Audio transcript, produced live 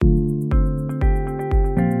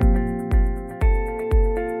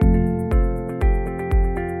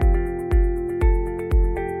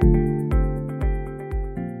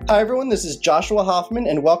Hi, everyone. This is Joshua Hoffman,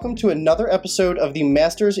 and welcome to another episode of the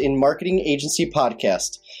Masters in Marketing Agency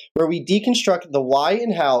podcast, where we deconstruct the why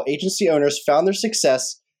and how agency owners found their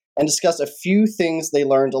success and discuss a few things they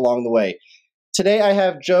learned along the way. Today, I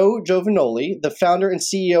have Joe Giovannoli, the founder and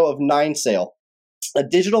CEO of 9Sail's, a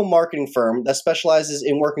digital marketing firm that specializes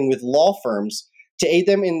in working with law firms to aid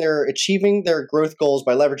them in achieving their growth goals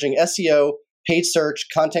by leveraging SEO, paid search,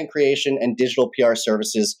 content creation, and digital PR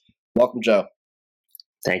services. Welcome, Joe.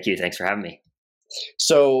 Thank you. Thanks for having me.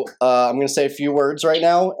 So I'm going to say a few words right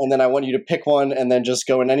now, and then I want you to pick one and then just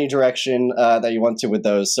go in any direction that you want to with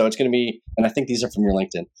those. So it's going to be, and I think these are from your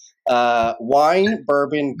LinkedIn, wine,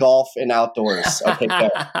 bourbon, golf, and outdoors. Okay,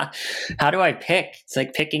 go. How do I pick? It's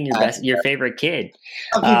like picking your favorite kid.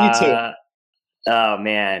 I'll give you two. Oh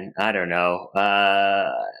man, I don't know.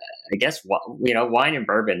 I guess wine and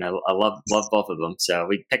bourbon. I love both of them. So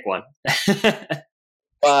we pick one.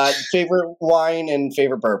 Favorite wine and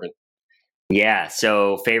favorite bourbon. Yeah.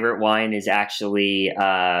 So favorite wine is actually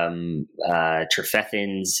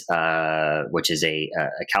Trefethen's, which is a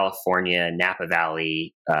California Napa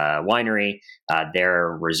Valley winery.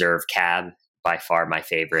 Their Reserve Cab, by far my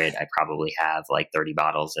favorite. I probably have like 30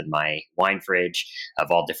 bottles in my wine fridge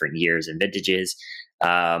of all different years and vintages.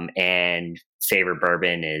 And favorite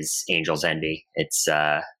bourbon is Angel's Envy. It's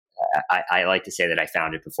I like to say that I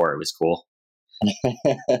found it before it was cool.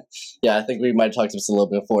 Yeah, I think we might have talked about this a little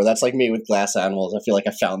bit before. That's like me with glass animals. I feel like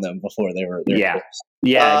I found them before they were yeah. Cool.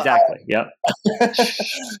 Yeah, exactly. Yep.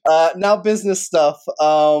 Now business stuff.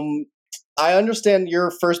 I understand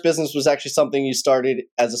your first business was actually something you started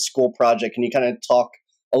as a school project. Can you kind of talk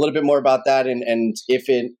a little bit more about that and if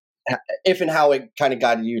and how it kind of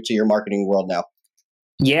guided you to your marketing world now?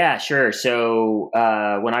 Yeah, sure. So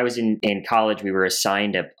when I was in college, we were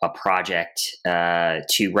assigned a project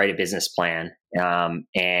to write a business plan.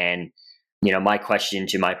 And, my question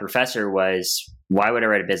to my professor was, why would I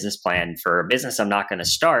write a business plan for a business I'm not going to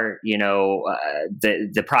start?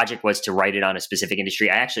 The project was to write it on a specific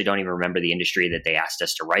industry. I actually don't even remember the industry that they asked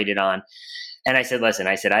us to write it on. And I said, listen,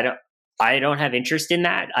 I don't have interest in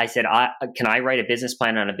that. I said, can I write a business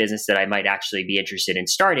plan on a business that I might actually be interested in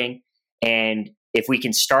starting? And if we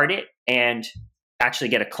can start it and actually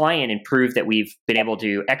get a client and prove that we've been able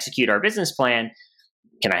to execute our business plan,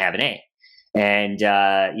 can I have an A? And,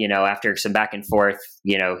 after some back and forth,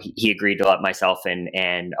 he agreed to let myself and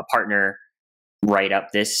a partner write up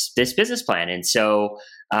this business plan. And so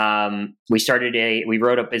we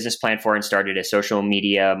wrote a business plan for and started a social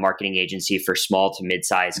media marketing agency for small to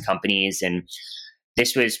mid-sized companies. And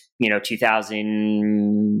this was,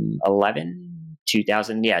 2011,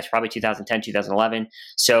 it's probably 2010, 2011.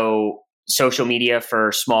 So social media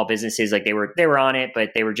for small businesses, like they were on it, but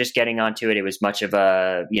they were just getting onto it. It was much of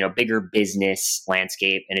a, bigger business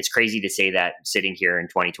landscape. And it's crazy to say that sitting here in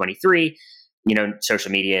 2023,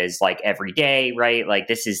 social media is like every day, right? Like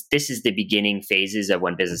this is the beginning phases of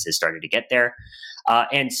when businesses started to get there.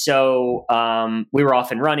 And so we were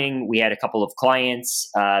off and running. We had a couple of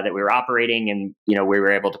clients that we were operating, and we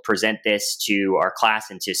were able to present this to our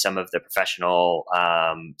class and to some of the professional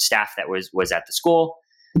staff that was at the school.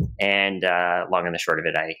 And long and the short of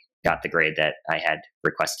it, I got the grade that I had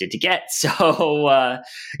requested to get. So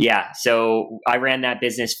so I ran that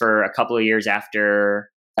business for a couple of years after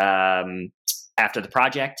the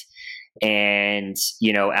project. And,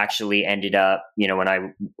 actually ended up, when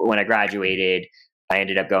I graduated, I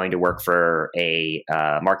ended up going to work for a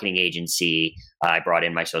marketing agency. I brought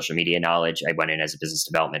in my social media knowledge. I went in as a business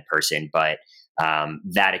development person, but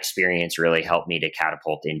that experience really helped me to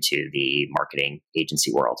catapult into the marketing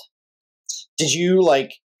agency world. Did you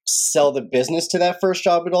sell the business to that first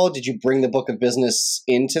job at all? Did you bring the book of business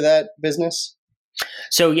into that business?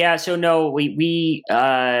 So no, we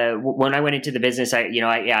when I went into the business, I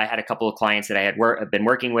had a couple of clients that I had been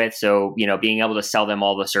working with. So, being able to sell them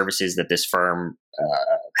all the services that this firm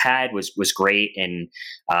had was great. And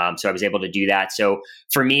so I was able to do that. So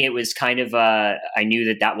for me, it was kind of, I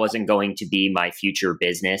knew that wasn't going to be my future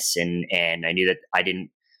business. And I knew that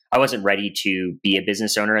I wasn't ready to be a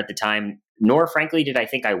business owner at the time, nor frankly, did I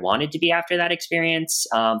think I wanted to be after that experience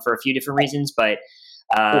for a few different reasons. But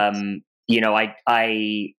I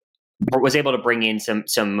was able to bring in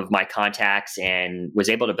some of my contacts and was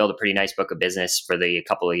able to build a pretty nice book of business for the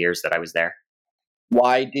couple of years that I was there.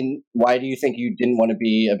 Why do you think you didn't want to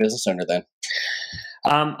be a business owner then?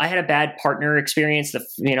 I had a bad partner experience,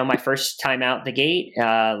 my first time out the gate,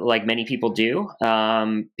 like many people do,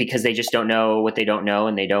 because they just don't know what they don't know,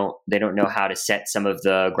 and they don't know how to set some of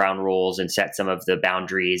the ground rules and set some of the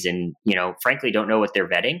boundaries, and frankly, don't know what they're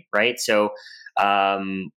vetting, right? So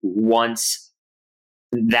once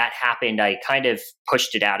that happened, I kind of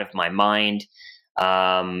pushed it out of my mind.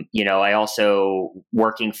 I also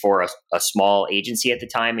working for a small agency at the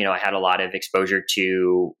time, I had a lot of exposure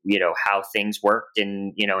to, how things worked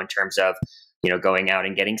and, in terms of, going out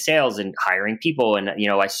and getting sales and hiring people. And,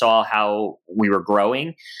 I saw how we were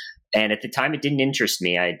growing. And at the time it didn't interest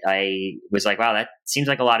me. I was like, wow, that seems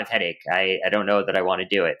like a lot of headache. I don't know that I want to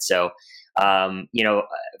do it. So,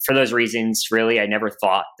 for those reasons, really, I never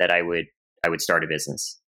thought that I would start a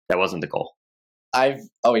business. That wasn't the goal. Even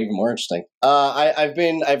more interesting.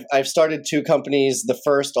 I've started 2 companies. The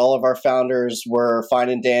first, all of our founders were fine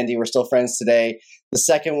and dandy. We're still friends today. The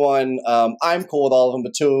second one, I'm cool with all of them,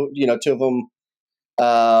 but two of them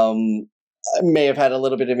may have had a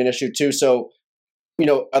little bit of an issue too. So,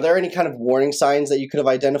 are there any kind of warning signs that you could have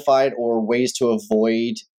identified or ways to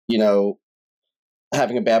avoid,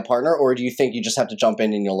 having a bad partner, or do you think you just have to jump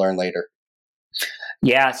in and you'll learn later?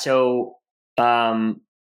 Yeah. So,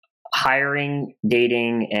 hiring,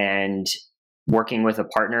 dating, and working with a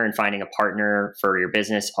partner and finding a partner for your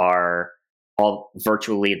business are all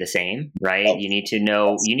virtually the same, right? Oh, you need to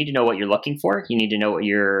know what you're looking for. You need to know what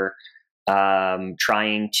you're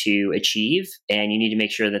trying to achieve, and you need to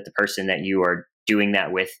make sure that the person that you are doing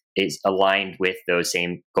that with is aligned with those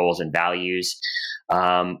same goals and values.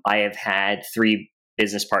 I have had 4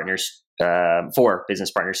 business partners,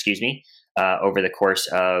 excuse me, over the course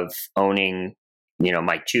of owning,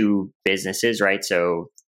 my 2 businesses, right? So,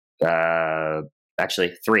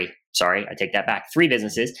 actually 3. Sorry, I take that back. 3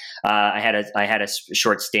 businesses. I had a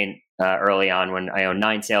short stint early on when I owned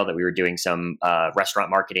 9Sail that we were doing some restaurant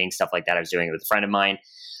marketing, stuff like that. I was doing it with a friend of mine.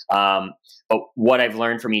 But what I've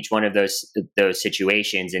learned from each one of those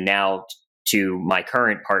situations, and now to my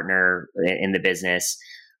current partner in the business,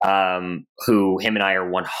 who him and I are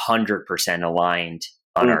 100% aligned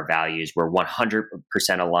on our values. We're 100%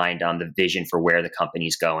 aligned on the vision for where the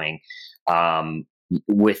company's going.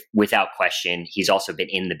 Without question, he's also been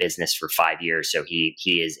in the business for 5 years, so he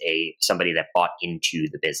is somebody that bought into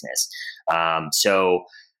the business. So,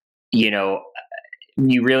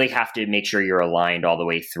 you really have to make sure you're aligned all the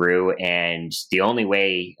way through. And the only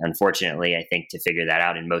way, unfortunately, I think to figure that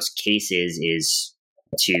out in most cases is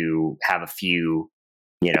to have a few,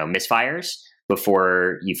 misfires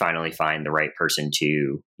before you finally find the right person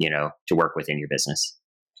to work within your business.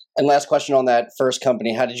 And last question on that first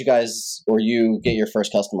company, how did you guys or you get your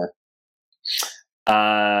first customer?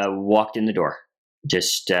 Walked in the door.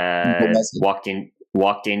 Just walked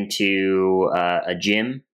into a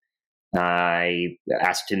gym. I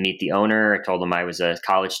asked to meet the owner. I told him I was a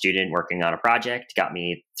college student working on a project. Got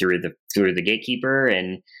me through the gatekeeper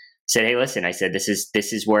and said, "Hey, listen." I said, "This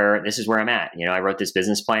is where I'm at. I wrote this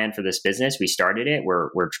business plan for this business. We started it. We're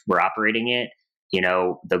operating it.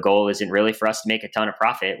 The goal isn't really for us to make a ton of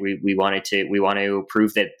profit. We want to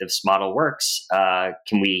prove that this model works.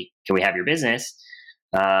 Can we have your business?"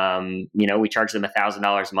 We charged them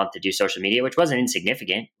 $1,000 a month to do social media, which wasn't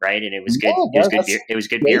insignificant, right? And it was good. Yeah, it was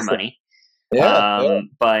good beer money. Yeah.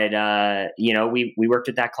 But we worked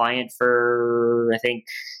with that client for, I think,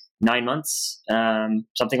 9 months,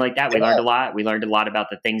 something like that. We learned a lot. We learned a lot about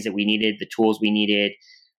the things that we needed, the tools we needed.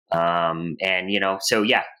 So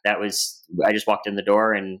yeah, I just walked in the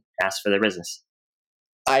door and asked for their business.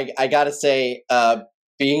 I gotta say,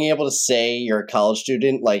 being able to say you're a college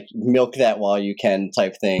student, like milk that while you can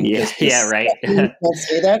type thing. Yeah, right. You can't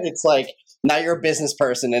say that. It's like, now you're a business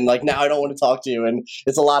person and like, now I don't want to talk to you. And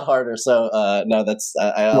it's a lot harder. So, no, that's,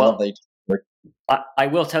 I love that. I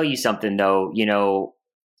will tell you something though,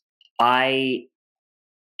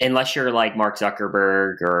 unless you're like Mark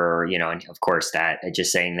Zuckerberg or, and of course that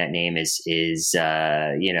just saying that name is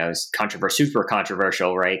super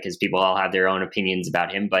controversial, right? Because people all have their own opinions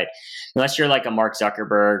about him. But unless you're like a Mark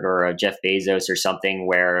Zuckerberg or a Jeff Bezos or something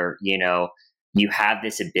where, you have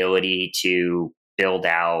this ability to build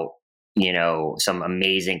out, some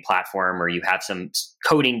amazing platform, or you have some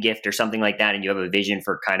coding gift or something like that, and you have a vision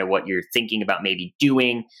for kind of what you're thinking about maybe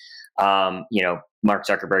doing, Mark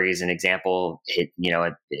Zuckerberg is an example.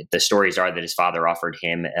 The stories are that his father offered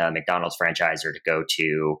him a McDonald's franchisor to go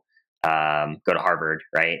to Harvard,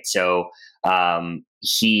 right? So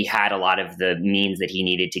he had a lot of the means that he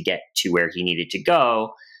needed to get to where he needed to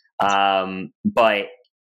go, but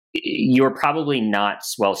you're probably not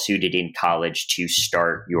well suited in college to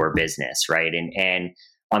start your business, right? And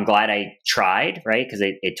I'm glad I tried, right? Because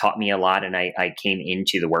it taught me a lot, and I came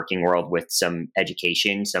into the working world with some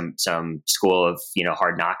education, some school of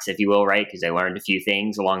hard knocks, if you will, right? Because I learned a few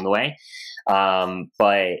things along the way.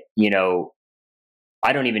 But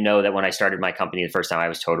I don't even know that when I started my company the first time, I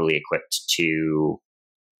was totally equipped to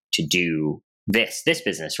do this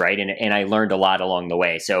business, right? And I learned a lot along the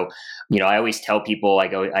way. So, I always tell people,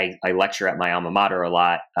 I lecture at my alma mater a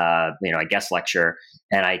lot, I guest lecture,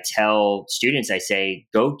 and I tell students, I say,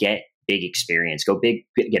 go get big experience,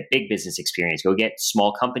 get big business experience, go get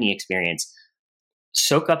small company experience,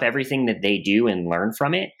 soak up everything that they do and learn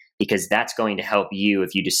from it, because that's going to help you.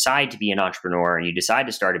 If you decide to be an entrepreneur and you decide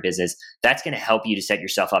to start a business, that's going to help you to set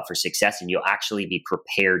yourself up for success, and you'll actually be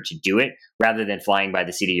prepared to do it rather than flying by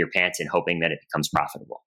the seat of your pants and hoping that it becomes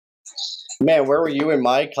profitable. Man, where were you in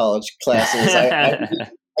my college classes? I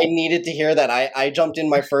needed to hear that. I jumped in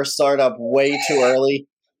my first startup way too early.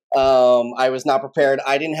 I was not prepared.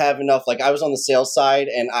 I didn't have enough. Like, I was on the sales side,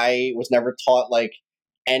 and I was never taught like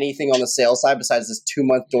anything on the sales side besides this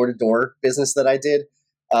 2-month door-to-door business that I did.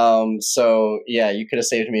 So yeah, you could have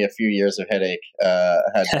saved me a few years of headache.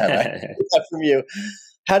 Had that from you.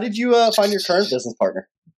 How did you find your current business partner?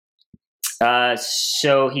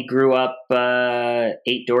 So he grew up 8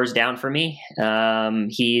 doors down from me.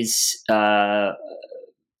 He's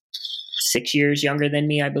 6 years younger than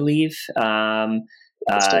me, I believe.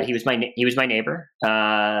 He was my neighbor.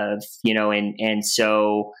 And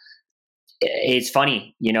so it's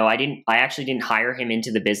funny, I actually didn't hire him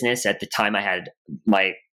into the business at the time. I had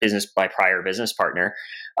my prior business partner.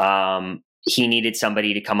 He needed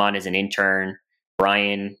somebody to come on as an intern.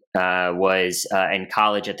 Brian was in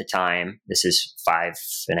college at the time. This is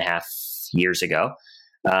 5.5 years ago,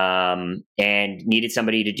 and needed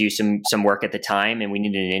somebody to do some work at the time, and we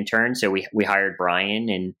needed an intern. So we hired Brian,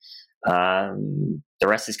 and the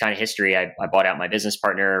rest is kind of history. I bought out my business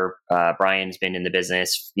partner. Brian's been in the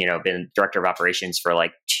business, been director of operations for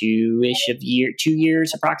like 2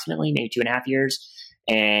 years approximately, maybe 2.5 years.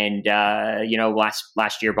 And,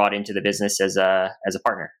 last year bought into the business as a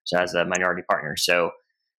partner. So as a minority partner. So.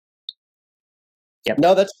 Yep.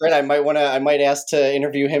 No, that's great. I might ask to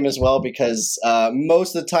interview him as well, because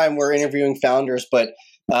most of the time we're interviewing founders, but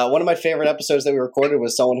one of my favorite episodes that we recorded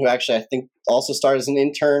was someone who actually, I think, also started as an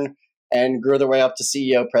intern and grew their way up to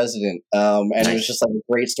CEO president. And nice. It was just like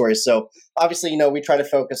a great story. So obviously, we try to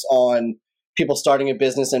focus on people starting a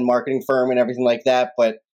business and marketing firm and everything like that.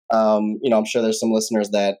 But, I'm sure there's some listeners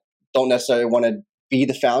that don't necessarily want to be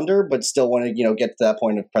the founder, but still want to, get to that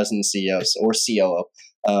point of president, CEO or COO.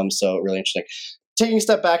 So really interesting. Taking a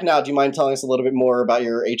step back now, do you mind telling us a little bit more about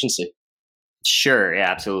your agency? Sure.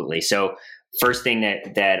 Yeah, absolutely. So first thing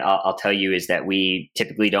that I'll tell you is that we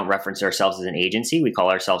typically don't reference ourselves as an agency. We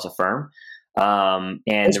call ourselves a firm. And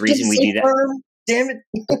the reason we do that, firm? Damn it.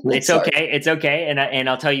 It's okay. It's okay. And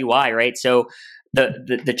I'll tell you why, right? So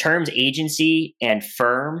the terms agency and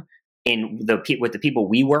firm with the people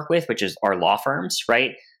we work with, which is our law firms,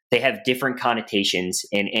 right? They have different connotations.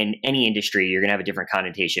 In any industry, you're going to have a different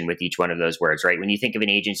connotation with each one of those words, right? When you think of an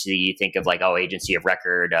agency, you think of like, agency of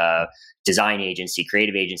record, design agency,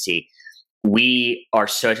 creative agency. We are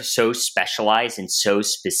so specialized and so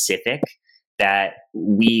specific that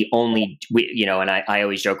and I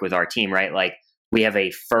always joke with our team, right? Like, we have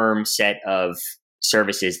a firm set of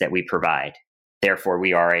services that we provide. Therefore,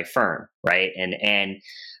 we are a firm, right? And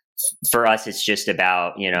for us, it's just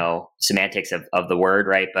about, semantics of the word,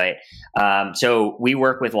 right? But so we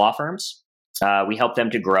work with law firms. We help them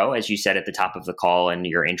to grow, as you said at the top of the call in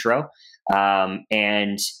your intro.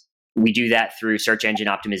 And we do that through search engine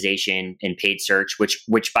optimization and paid search,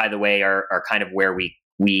 which by the way, are kind of where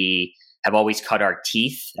we have always cut our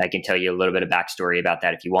teeth. I can tell you a little bit of backstory about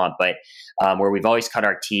that if you want, but where we've always cut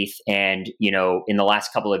our teeth. And, in the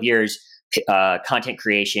last couple of years, content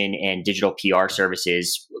creation and digital PR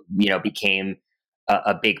services, became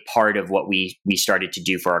a big part of what we started to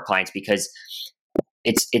do for our clients, because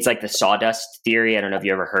it's like the sawdust theory. I don't know if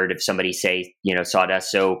you ever heard of somebody say,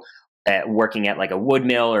 sawdust. So working at like a wood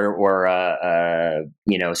mill or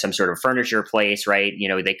some sort of furniture place, right?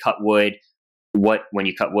 They cut wood. When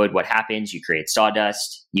you cut wood, what happens? You create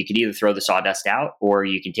sawdust. You could either throw the sawdust out, or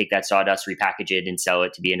you can take that sawdust, repackage it, and sell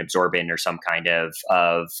it to be an absorbent or some kind of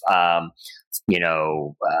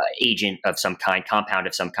agent of some kind, compound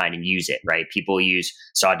of some kind, and use it, right? People use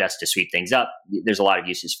sawdust to sweep things up. There's a lot of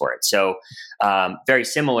uses for it. So very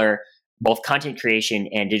similar, both content creation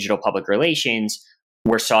and digital public relations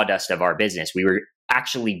were sawdust of our business. We were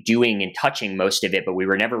actually doing and touching most of it, but we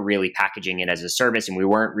were never really packaging it as a service, and we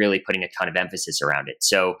weren't really putting a ton of emphasis around it.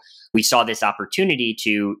 So we saw this opportunity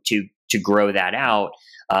to grow that out.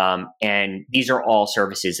 And these are all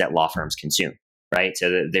services that law firms consume, right?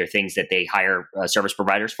 So they're things that they hire service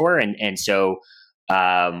providers for. And so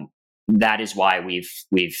that is why we've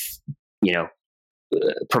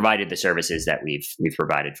provided the services that we've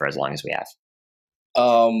provided for as long as we have.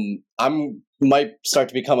 I'm might start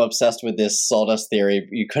to become obsessed with this sawdust theory.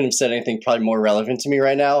 You couldn't have said anything probably more relevant to me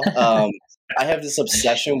right now. I have this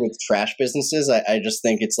obsession with trash businesses. I just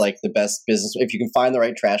think it's like the best business. If you can find the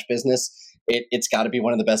right trash business, it's got to be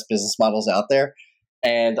one of the best business models out there.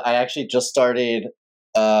 And I actually just started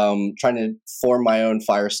trying to form my own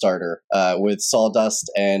fire starter with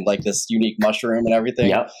sawdust and like this unique mushroom and everything.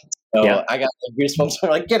 Yep. So Yep. I got goosebumps. I'm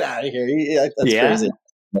like, get out of here! That's crazy.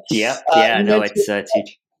 Yeah. No, it's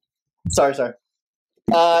huge. Sorry.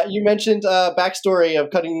 You mentioned backstory of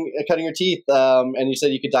cutting your teeth, and you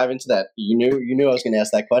said you could dive into that. You knew I was going to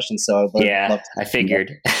ask that question, so I'd love to. I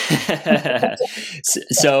figured.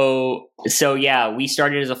 so yeah, we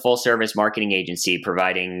started as a full service marketing agency,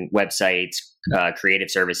 providing websites, creative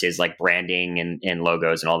services like branding and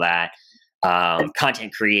logos and all that,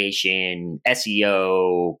 content creation,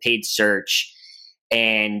 SEO, paid search,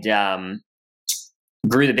 and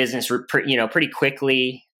grew the business pretty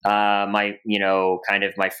quickly. My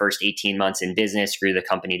first 18 months in business grew the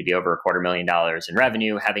company to be over $250,000 in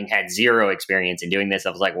revenue. Having had zero experience in doing this, I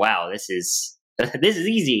was like, wow, this is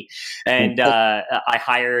easy. And I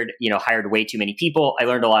hired way too many people. I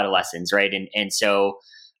learned a lot of lessons, right? And so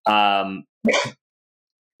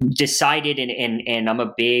decided, and I'm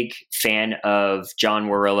a big fan of John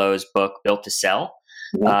Warrillo's book, Built to Sell.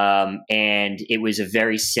 And it was a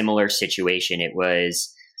very similar situation. It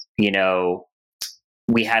was,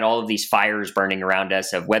 we had all of these fires burning around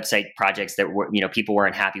us of website projects that were, people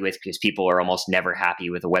weren't happy with, because people are almost never happy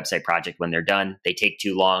with a website project when they're done. They take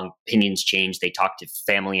too long, opinions change. They talk to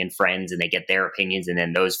family and friends and they get their opinions, and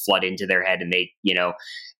then those flood into their head, and they,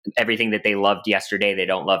 everything that they loved yesterday, they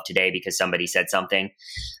don't love today because somebody said something.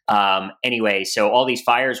 Anyway, so all these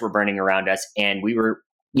fires were burning around us, and we were,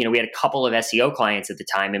 we had a couple of SEO clients at the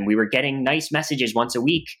time, and we were getting nice messages once a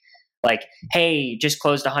week. Like, hey, just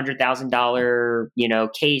closed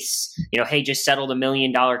 $100,000, case, hey, just settled $1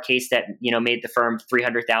 million case that, made the firm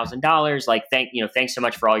 $300,000. Like, thanks so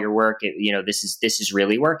much for all your work. This is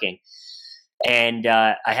really working. And,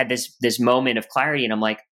 I had this moment of clarity, and I'm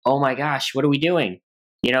like, oh my gosh, what are we doing?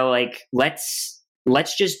 Let's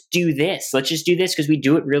just do this. Let's just do this because we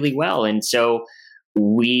do it really well. And so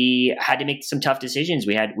we had to make some tough decisions.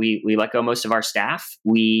 We let go most of our staff.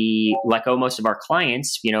 We let go most of our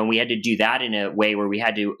clients. We had to do that in a way where we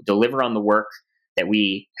had to deliver on the work that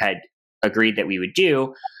we had agreed that we would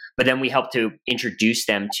do. But then we helped to introduce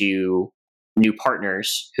them to new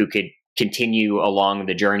partners who could continue along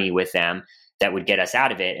the journey with them that would get us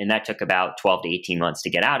out of it. And that took about 12 to 18 months to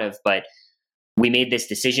get out of. But we made this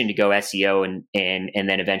decision to go SEO and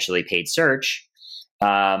then eventually paid search.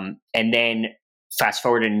 And then fast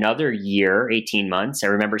forward another year, 18 months. I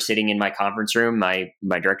remember sitting in my conference room. My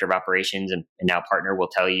director of operations and now partner will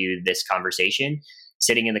tell you this conversation.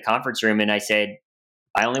 Sitting in the conference room, and I said,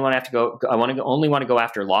 I only want to go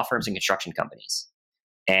after law firms and construction companies.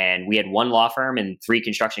 And we had one law firm and 3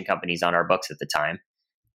 construction companies on our books at the time.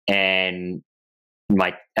 And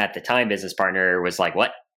my at the time business partner was like,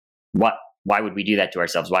 "What? Why would we do that to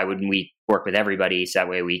ourselves? Why wouldn't we work with everybody so that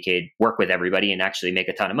way we could work with everybody and actually make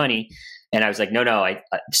a ton of money?" And I was like, no,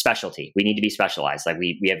 specialty. We need to be specialized. Like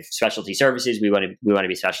we have specialty services. We want to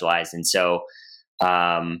be specialized. And so,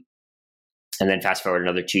 and then fast forward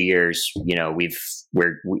another 2 years,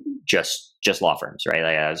 we're just law firms, right?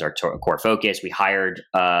 Like that was our core focus. We hired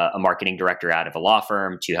a marketing director out of a law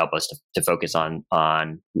firm to help us to focus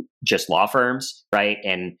on just law firms, right?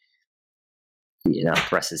 And the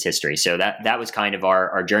rest is history. So that was kind of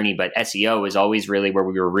our journey. But SEO was always really where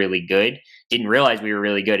we were really good. Didn't realize we were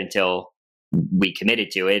really good until we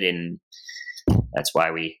committed to it, and that's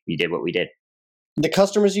why we did what we did. The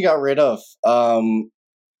customers you got rid of,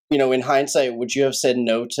 in hindsight, would you have said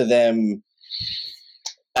no to them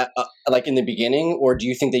like in the beginning, or do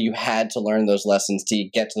you think that you had to learn those lessons to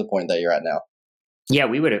get to the point that you're at now? Yeah,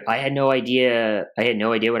 we would have. I had no idea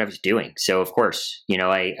what I was doing. So of course,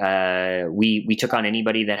 we took on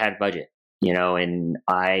anybody that had budget, and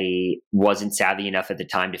I wasn't savvy enough at the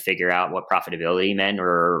time to figure out what profitability meant,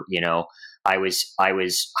 or, I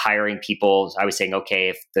was hiring people. I was saying, okay,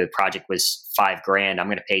 if the project was $5,000, I'm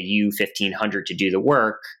going to pay you $1,500 to do the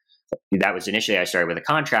work. That was initially, I started with a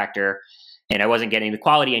contractor, and I wasn't getting the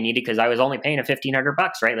quality I needed because I was only paying $1,500,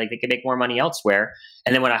 right? Like they could make more money elsewhere.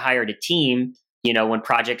 And then when I hired a team, when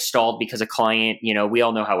projects stalled because a client, we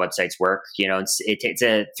all know how websites work. It's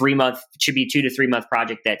a 3-month, it should be 2 to 3 month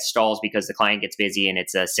project that stalls because the client gets busy, and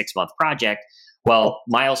it's a 6-month project. Well,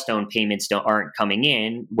 milestone payments aren't coming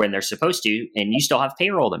in when they're supposed to, and you still have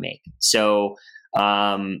payroll to make. So,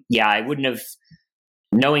 I wouldn't have.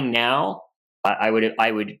 Knowing now, I would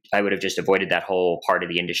have just avoided that whole part of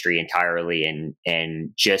the industry entirely, and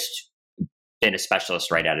just been a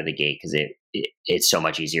specialist right out of the gate because it's so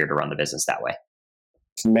much easier to run the business that way.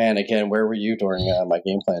 Man, again, where were you during my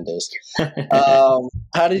game plan days?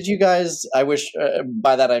 How did you guys? I wish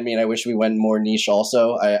by that I mean I wish we went more niche.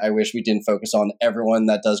 Also, I wish we didn't focus on everyone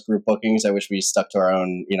that does group bookings. I wish we stuck to our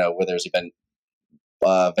own, whether there's event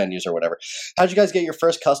venues or whatever. How did you guys get your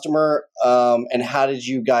first customer? And how did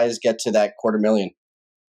you guys get to that $250,000?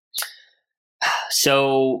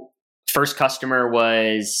 So first customer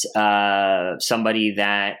was somebody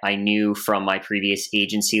that I knew from my previous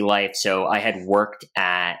agency life. So I had worked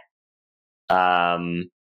at the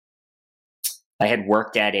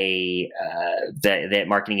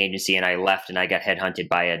marketing agency, and I left and I got headhunted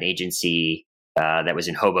by an agency that was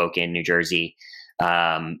in Hoboken, New Jersey.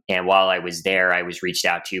 And while I was there, I was reached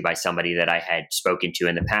out to by somebody that I had spoken to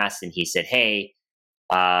in the past, and he said, "Hey,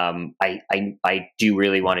 I do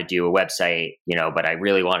really want to do a website, but I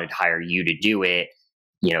really wanted to hire you to do it.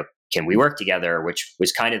 Can we work together?" Which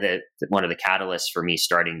was kind of one of the catalysts for me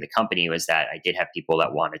starting the company, was that I did have people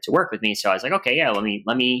that wanted to work with me. So I was like, okay, yeah,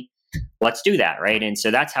 let's do that. Right. And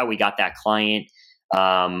so that's how we got that client.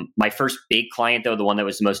 My first big client, though, the one that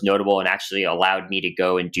was the most notable and actually allowed me to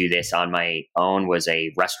go and do this on my own, was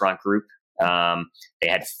a restaurant group. They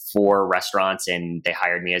had 4 restaurants and they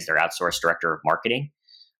hired me as their outsourced director of marketing.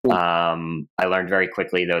 I learned very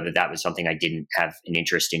quickly, though, that was something I didn't have an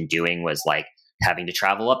interest in doing, was like having to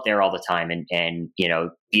travel up there all the time and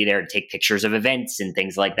be there to take pictures of events and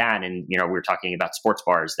things like that. And, we were talking about sports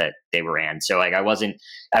bars that they were in. So like, I wasn't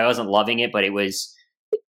loving it, but it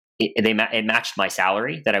matched my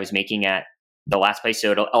salary that I was making at the last place.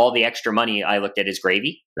 So all the extra money I looked at as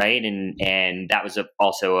gravy. Right. And that was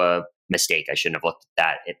also a mistake. I shouldn't have looked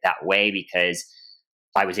at it that way, because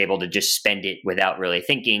I was able to just spend it without really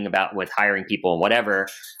thinking about with hiring people and whatever,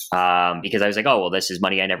 because I was like, oh, well, this is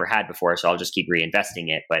money I never had before, so I'll just keep reinvesting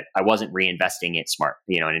it. But I wasn't reinvesting it smart,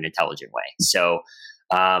 in an intelligent way. So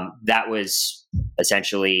that was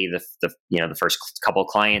essentially the first couple of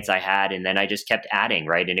clients I had, and then I just kept adding,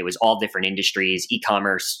 right? And it was all different industries,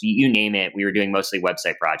 e-commerce, you name it. We were doing mostly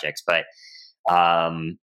website projects, but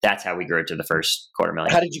that's how we grew it to the first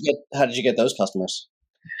 $250,000. How did you get those customers?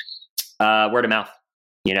 Word of mouth.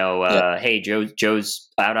 Hey,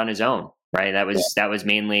 Joe's out on his own, right? That was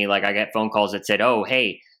mainly like, I got phone calls that said, "Oh,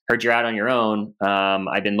 hey, heard you're out on your own.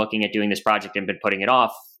 I've been looking at doing this project and been putting it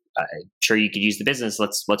off. Sure you could use the business.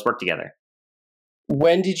 Let's work together."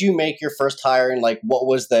 When did you make your first hire, and like, what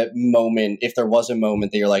was the moment, if there was a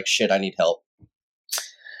moment, that you're like, shit, I need help?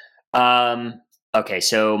 Okay.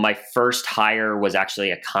 So my first hire was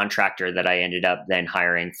actually a contractor that I ended up then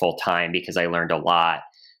hiring full time, because I learned a lot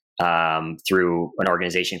through an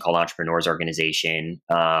organization called Entrepreneurs Organization.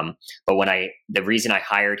 But the reason I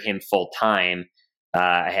hired him full time,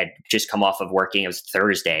 I had just come off of working, it was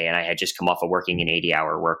Thursday, and I had just come off of working an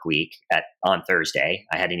 80-hour work week on Thursday.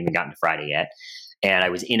 I hadn't even gotten to Friday yet. And I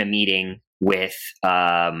was in a meeting with,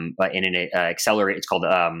 in an accelerator, it's called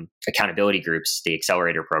accountability groups. The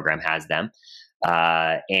accelerator program has them.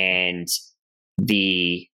 And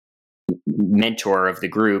the mentor of the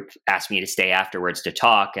group asked me to stay afterwards to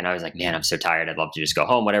talk. And I was like, man, I'm so tired. I'd love to just go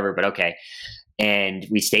home, whatever, but okay. And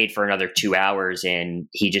we stayed for another 2 hours, and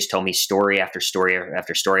he just told me story after story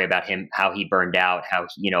after story about him, how he burned out, how,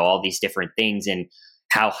 all these different things, and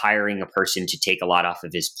how hiring a person to take a lot off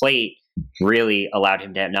of his plate really allowed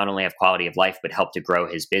him to not only have quality of life, but help to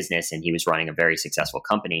grow his business. And he was running a very successful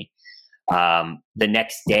company. The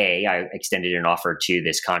next day, I extended an offer to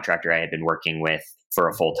this contractor I had been working with for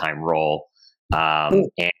a full-time role. And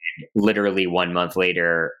literally 1 month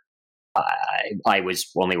later, I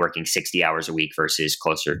was only working 60 hours a week versus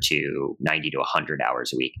closer to 90 to 100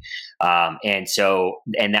 hours a week.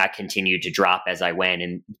 And that continued to drop as I went.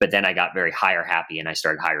 But then I got very hire happy, and I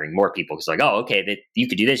started hiring more people. It's like, oh, okay, you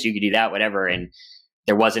could do this, you could do that, whatever. And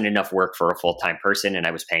there wasn't enough work for a full-time person, and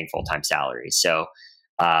I was paying full-time salaries. So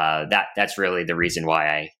that's really the reason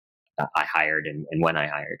why I hired and when I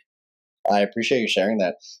hired. I appreciate you sharing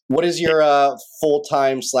that. What is your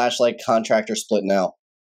full-time / contractor split now?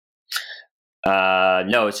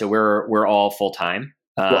 No, so we're all full-time.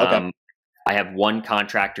 Okay. I have one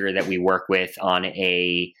contractor that we work with on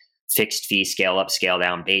a fixed fee, scale up, scale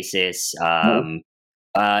down basis.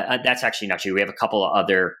 That's actually not true. We have a couple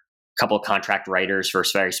of contract writers for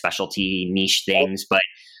very specialty niche things, but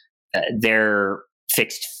they're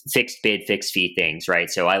fixed bid, fixed fee things, right?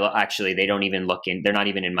 So they don't even they're not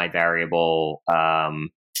even in my variable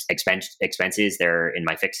expenses. They're in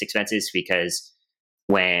my fixed expenses, because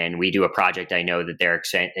when we do a project, I know that their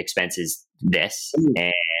expense is this,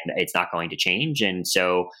 and it's not going to change. And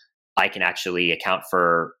so I can actually account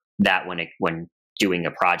for that when doing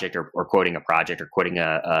a project or quoting a project or quoting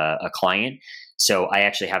a client. So I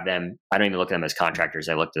actually have them. I don't even look at them as contractors.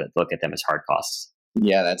 I look at them as hard costs.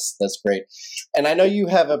 Yeah, that's great. And I know you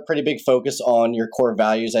have a pretty big focus on your core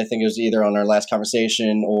values. I think it was either on our last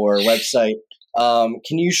conversation or website.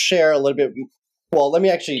 Can you share a little bit? Well, let me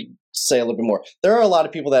actually say a little bit more. There are a lot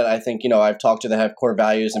of people that I think, I've talked to that have core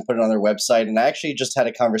values and put it on their website. And I actually just had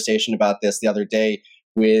a conversation about this the other day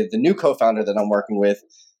with the new co-founder that I'm working with,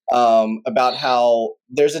 about how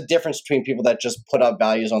there's a difference between people that just put up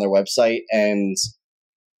values on their website and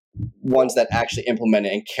ones that actually implement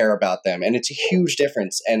it and care about them. And it's a huge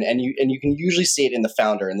difference. And you can usually see it in the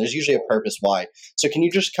founder, and there's usually a purpose why. So can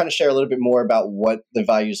you just kind of share a little bit more about what the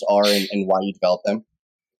values are and why you develop them?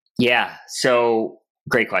 Yeah. So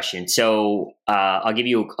great question. So I'll give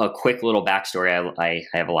you a quick little backstory. I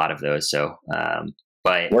have a lot of those. So,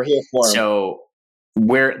 but we're here for them. So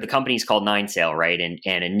the company's called 9Sail, right? And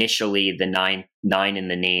initially the nine in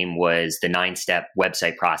the name was the 9-step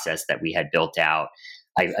website process that we had built out.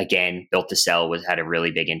 Built to Sell had a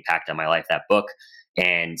really big impact on my life, that book.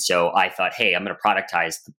 And so I thought, hey, I'm going to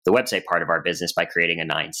productize the website part of our business by creating a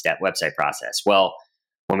 9-step website process. Well,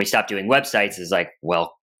 when we stopped doing websites, it's like,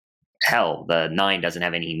 well, hell, the 9 doesn't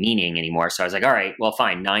have any meaning anymore. So I was like, all right, well,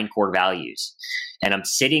 fine, 9 core values. And I'm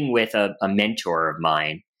sitting with a mentor of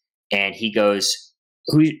mine, and he goes,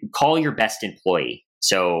 call your best employee.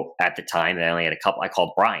 So at the time, I only had a couple. I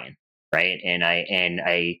called Brian, right? And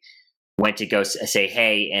I went to go say,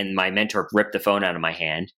 hey, and my mentor ripped the phone out of my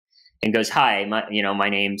hand and goes, hi, my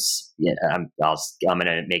name's, I'm going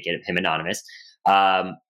to make him anonymous.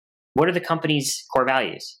 What are the company's core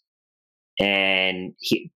values? And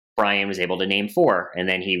Brian was able to name 4. And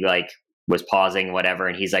then he was pausing, whatever.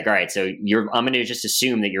 And he's like, all right, so I'm going to just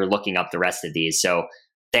assume that you're looking up the rest of these. So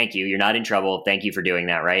thank you. You're not in trouble. Thank you for doing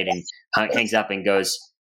that. Right. And hangs up and goes,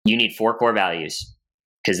 you need 4 core values,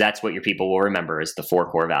 because that's what your people will remember is the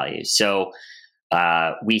 4 core values. So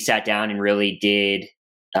we sat down and really did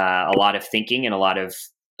a lot of thinking and a lot of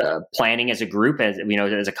planning as a group, as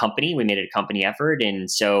a company. We made it a company effort. And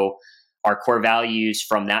so our core values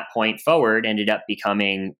from that point forward ended up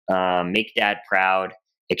becoming make dad proud,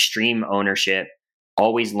 extreme ownership,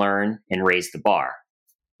 always learn, and raise the bar.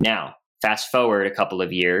 Now, fast forward a couple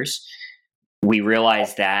of years, we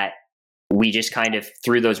realized that we just kind of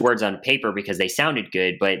threw those words on paper because they sounded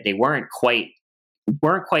good, but they weren't quite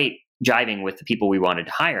jiving with the people we wanted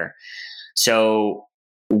to hire. So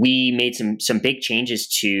we made some big changes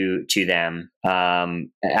to them,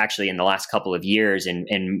 actually in the last couple of years, and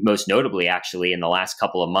most notably, actually in the last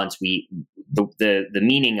couple of months, the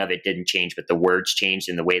meaning of it didn't change, but the words changed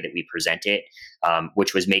in the way that we present it,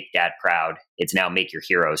 which was make dad proud. It's now make your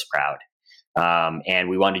heroes proud. And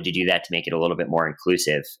we wanted to do that to make it a little bit more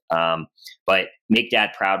inclusive. But make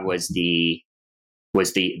dad proud was the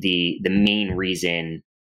main reason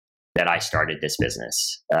that I started this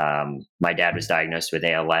business. My dad was diagnosed with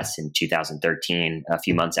ALS in 2013, a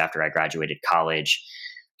few months after I graduated college.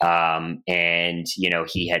 And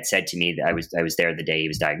he had said to me that I was there the day he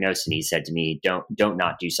was diagnosed, and he said to me, don't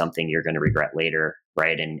not do something you're going to regret later.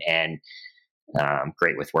 Right. And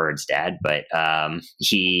great with words, Dad, but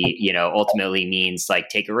he ultimately means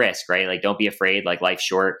take a risk, right? Don't be afraid, life's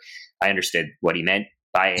short. I understood what he meant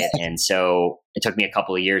by it. And so it took me a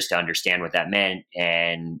couple of years to understand what that meant.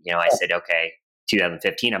 And, I said, okay,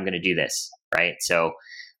 2015, I'm going to do this. Right. So,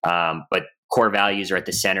 but core values are at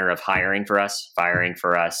the center of hiring for us, firing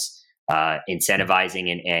for us,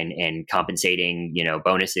 incentivizing and compensating,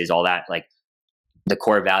 bonuses, all that. The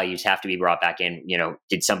core values have to be brought back in.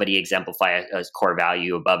 Did somebody exemplify a core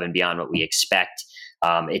value above and beyond what we expect?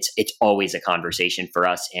 It's always a conversation for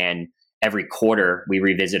us. And every quarter we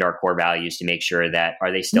revisit our core values to make sure that,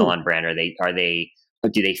 are they still on brand?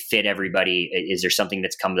 Do they fit everybody? Is there something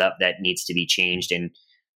that's come up that needs to be changed? And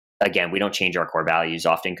again, we don't change our core values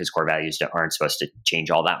often because core values aren't supposed to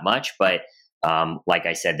change all that much. But like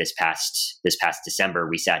I said, this past December,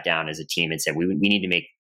 we sat down as a team and said, we need to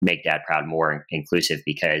make dad proud more inclusive,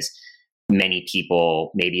 because many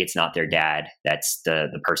people, maybe it's not their dad that's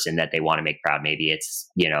the person that they want to make proud. Maybe it's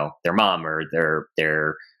their mom or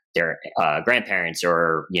their grandparents,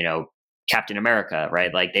 or Captain America,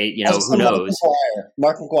 right? They, who knows?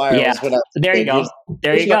 Mark McGuire. Yeah, there you go.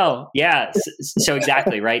 There you go. Yeah. So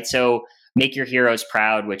exactly, right. So make your heroes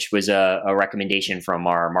proud, which was a recommendation from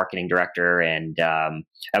our marketing director. And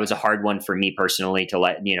that was a hard one for me personally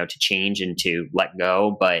to change and to let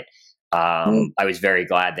go. But I was very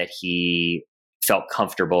glad that he felt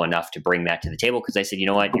comfortable enough to bring that to the table, because I said, you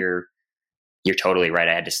know what, you're totally right.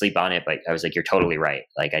 I had to sleep on it, but I was like, you're totally right.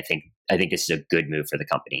 I think this is a good move for the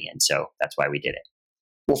company. And so that's why we did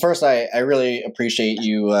it. Well, first, I really appreciate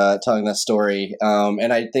you telling that story.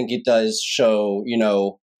 And I think it does show,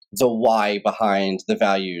 the why behind the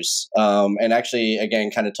values. And actually, again,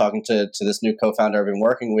 kind of talking to this new co-founder I've been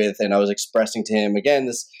working with, and I was expressing to him, again,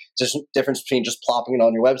 this just difference between just plopping it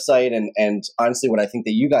on your website and honestly what I think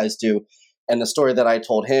that you guys do. And the story that I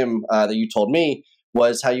told him that you told me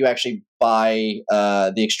was how you actually buy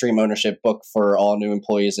the Extreme Ownership book for all new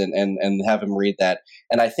employees and have them read that.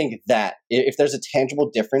 And I think that if there's a tangible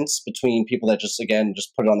difference between people that just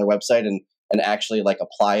put it on their website and actually like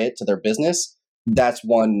apply it to their business, that's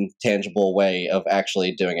one tangible way of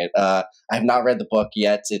actually doing it. I have not read the book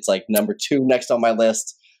yet. It's like number 2 next on my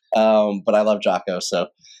list. But I love Jocko. So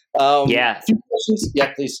Yeah. a few questions.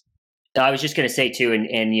 Yeah, please. I was just going to say too,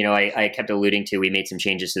 and I kept alluding to, we made some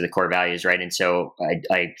changes to the core values, right? And so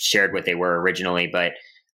I shared what they were originally, but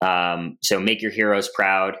so make your heroes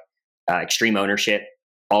proud, extreme ownership,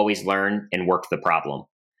 always learn, and work the problem.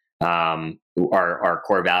 Our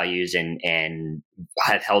core values, and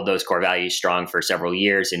have held those core values strong for several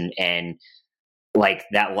years, and like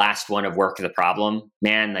that last one of work the problem,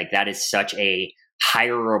 man, like that is such a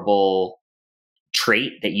hireable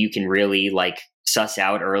trait that you can really like suss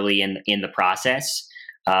out early in the process.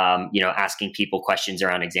 Asking people questions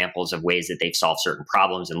around examples of ways that they've solved certain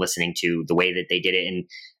problems and listening to the way that they did it. And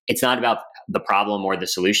it's not about the problem or the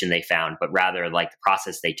solution they found, but rather like the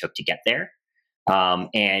process they took to get there. So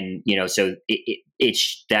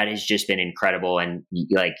that has just been incredible. And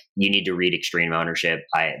like, you need to read Extreme Ownership.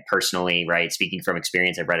 I personally, right, speaking from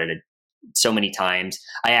experience, I've read it so many times.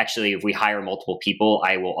 I actually, if we hire multiple people,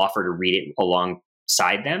 I will offer to read it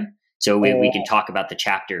alongside them. So we can talk about the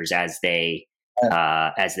chapters as they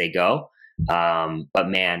go. But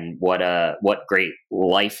man, what great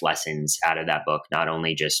life lessons out of that book, not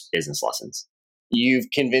only just business lessons. You've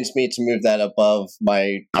convinced me to move that above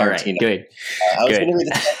my Tarantino. All right, good. I was going to read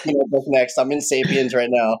the Tarantino book next. I'm in Sapiens right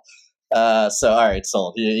now. So, all right,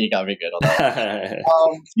 sold. You got me good on that. A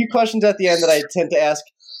few questions at the end that I tend to ask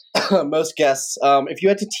most guests. If you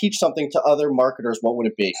had to teach something to other marketers, what would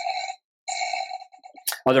it be?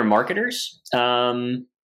 Other marketers? You're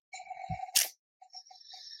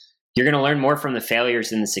going to learn more from the failures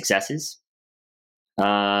than the successes.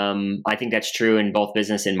 I think that's true in both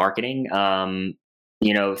business and marketing.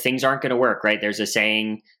 Things aren't going to work, right? There's a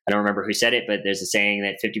saying, I don't remember who said it, but there's a saying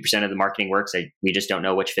that 50% of the marketing works. We just don't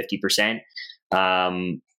know which 50%.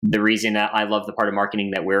 The reason that I love the part of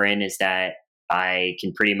marketing that we're in is that I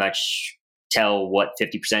can pretty much tell what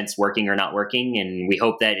 50% is working or not working. And we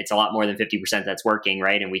hope that it's a lot more than 50% that's working,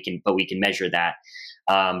 right? And we can measure that.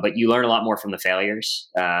 But you learn a lot more from the failures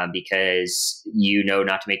because you know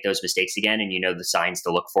not to make those mistakes again, and you know the signs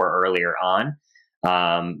to look for earlier on.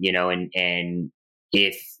 And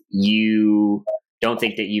if you don't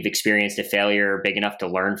think that you've experienced a failure big enough to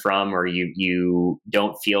learn from, or you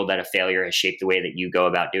don't feel that a failure has shaped the way that you go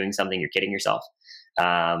about doing something, you're kidding yourself.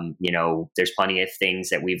 There's plenty of things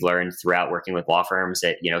that we've learned throughout working with law firms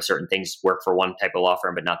that, certain things work for one type of law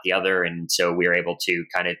firm, but not the other. And so we are able to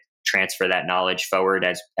kind of transfer that knowledge forward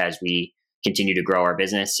as we continue to grow our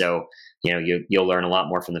business. So, you'll learn a lot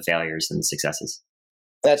more from the failures than the successes.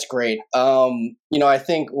 That's great. I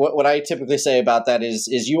think what I typically say about that is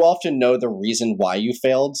you often know the reason why you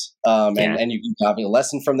failed, and you can have a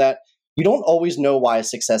lesson from that. You don't always know why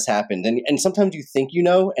success happened. And sometimes you think you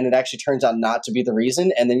know, and it actually turns out not to be the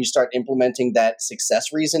reason. And then you start implementing that success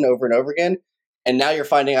reason over and over again. And now you're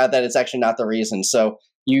finding out that it's actually not the reason. So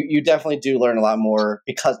you definitely do learn a lot more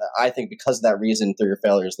because of that reason through your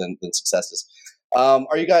failures than successes.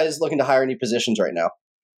 Are you guys looking to hire any positions right now?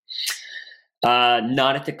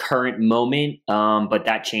 Not at the current moment, but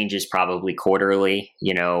that changes probably quarterly.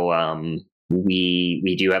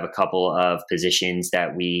 We do have a couple of positions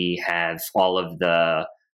that we have all of the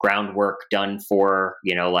groundwork done for.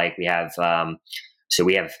 Like we have, so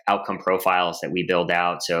we have outcome profiles that we build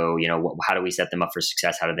out. So how do we set them up for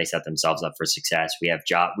success? How do they set themselves up for success?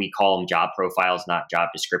 We call them job profiles, not job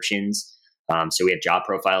descriptions. So we have job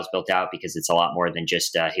profiles built out because it's a lot more than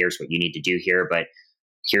just here's what you need to do here, but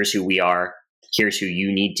here's who we are. Here's who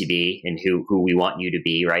you need to be and who we want you to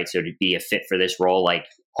be, right? So to be a fit for this role, like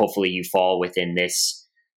hopefully you fall within this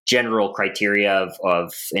general criteria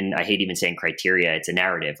of, and I hate even saying criteria, it's a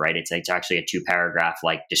narrative, right? It's actually a 2-paragraph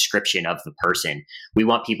like description of the person. We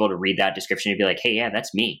want people to read that description and be like, hey, yeah,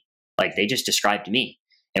 that's me. Like they just described me.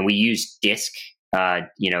 And we use DISC, I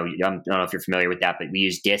don't know if you're familiar with that, but we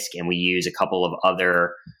use DISC and we use a couple of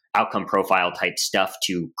other outcome profile type stuff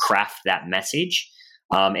to craft that message.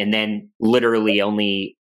 And then literally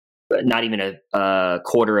only not even a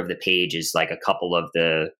quarter of the page is like a couple of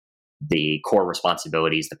the the core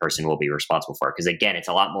responsibilities the person will be responsible for. Because again, it's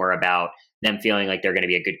a lot more about them feeling like they're going to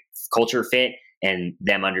be a good culture fit and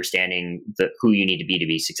them understanding who you need to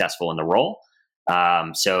be successful in the role.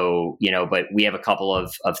 So, but we have a couple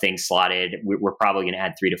of things slotted. We're probably going to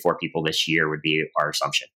add 3 to 4 people this year would be our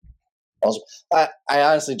assumption. Awesome. I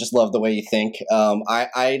honestly just love the way you think.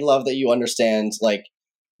 I love that you understand like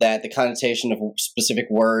that the connotation of specific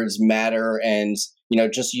words matter, and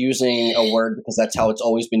just using a word because that's how it's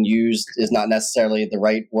always been used is not necessarily the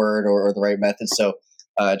right word or the right method. So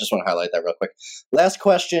I just want to highlight that real quick. Last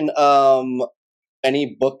question.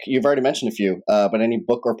 Any book, you've already mentioned a few, but any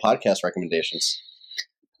book or podcast recommendations?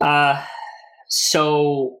 Built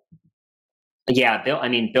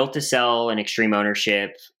to Sell and Extreme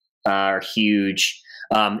Ownership are huge.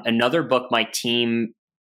 Another book my team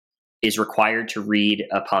is required to read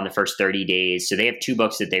upon the first 30 days. So they have 2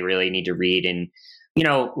 books that they really need to read. And,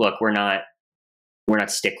 look, we're not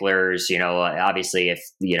sticklers, obviously if,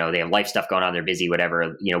 they have life stuff going on, they're busy,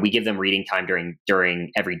 whatever, we give them reading time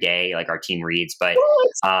during every day, like our team reads, but,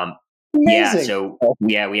 we ask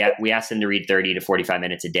them to read 30 to 45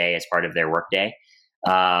 minutes a day as part of their workday.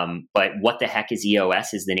 But What the Heck is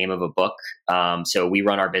EOS is the name of a book. So we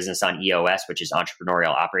run our business on EOS, which is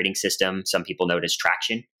Entrepreneurial Operating System. Some people know it as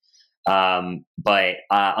Traction. But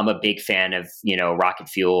I'm a big fan of, Rocket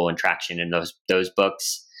Fuel and Traction and those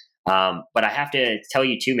books. But I have to tell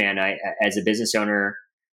you too, man, I, as a business owner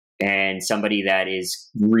and somebody that is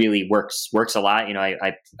really works a lot,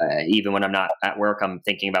 I even when I'm not at work, I'm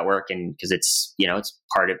thinking about work, and cause it's, it's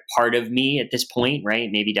part of me at this point, right?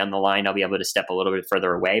 Maybe down the line, I'll be able to step a little bit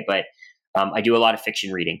further away, but, I do a lot of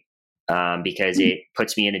fiction reading, because it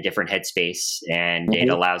puts me in a different headspace and it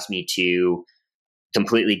allows me to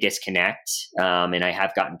completely disconnect. And I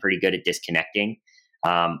have gotten pretty good at disconnecting.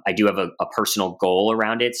 I do have a personal goal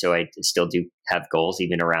around it. So I still do have goals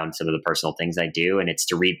even around some of the personal things I do. And it's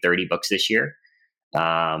to read 30 books this year.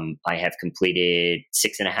 I have completed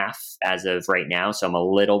 6.5 as of right now. So I'm a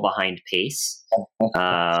little behind pace.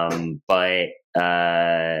 But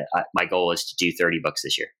my goal is to do 30 books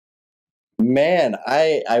this year. Man,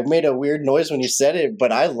 I made a weird noise when you said it,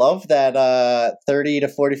 but I love that 30 to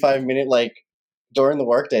 45 minute, like during the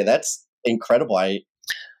workday. That's incredible. I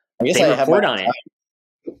guess they I report have on it.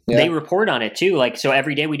 Yeah. They report on it too. Like, so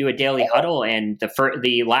every day we do a daily huddle, and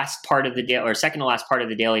the last part of the day, or second to last part of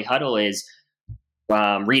the daily huddle is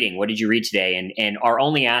reading. What did you read today? And our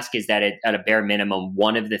only ask is that at a bare minimum,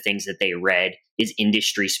 one of the things that they read is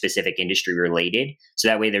industry specific, industry related. So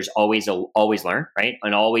that way there's always learn, right?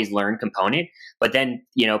 An always learn component. But then,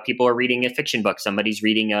 people are reading a fiction book. Somebody's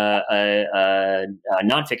reading a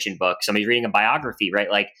nonfiction book. Somebody's reading a biography, right?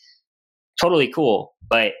 Like, totally cool.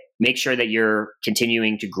 But make sure that you're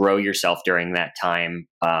continuing to grow yourself during that time,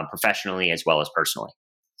 professionally as well as personally.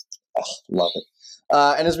 Oh, love it.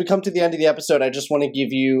 And as we come to the end of the episode, I just want to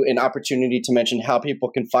give you an opportunity to mention how people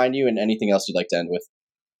can find you and anything else you'd like to end with.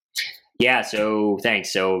 Yeah. So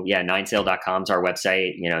thanks. So 9sail.com is our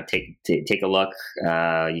website. Take a look.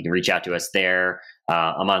 You can reach out to us there.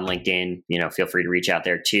 I'm on LinkedIn. Feel free to reach out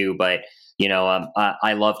there too. But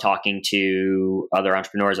I love talking to other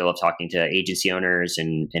entrepreneurs. I love talking to agency owners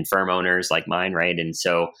and firm owners like mine, right? And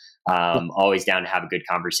so always down to have a good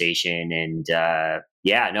conversation. And I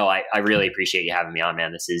really appreciate you having me on,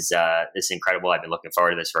 man. This is incredible. I've been looking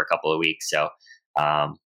forward to this for a couple of weeks. So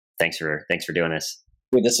thanks for doing this.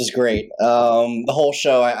 Dude, this is great. The whole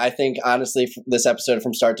show, I think, honestly, this episode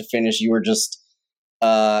from start to finish, you were just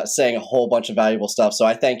saying a whole bunch of valuable stuff. So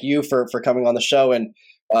I thank you for coming on the show. And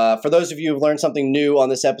for those of you who've learned something new on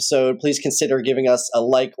this episode, please consider giving us a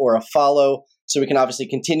like or a follow so we can obviously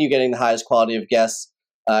continue getting the highest quality of guests.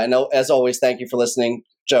 And as always, thank you for listening.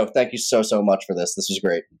 Joe, thank you so much for this. This was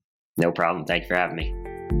great. No problem. Thank you for having me.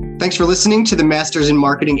 Thanks for listening to the Masters in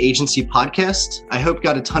Marketing Agency podcast. I hope you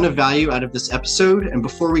got a ton of value out of this episode. And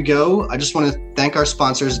before we go, I just want to thank our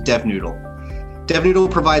sponsors, DevNoodle.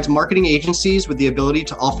 DevNoodle provides marketing agencies with the ability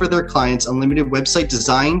to offer their clients unlimited website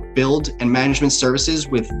design, build, and management services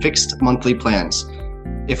with fixed monthly plans.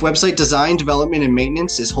 If website design, development, and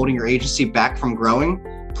maintenance is holding your agency back from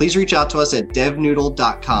growing, please reach out to us at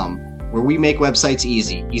devnoodle.com, where we make websites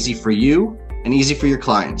easy for you and easy for your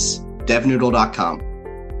clients. devnoodle.com.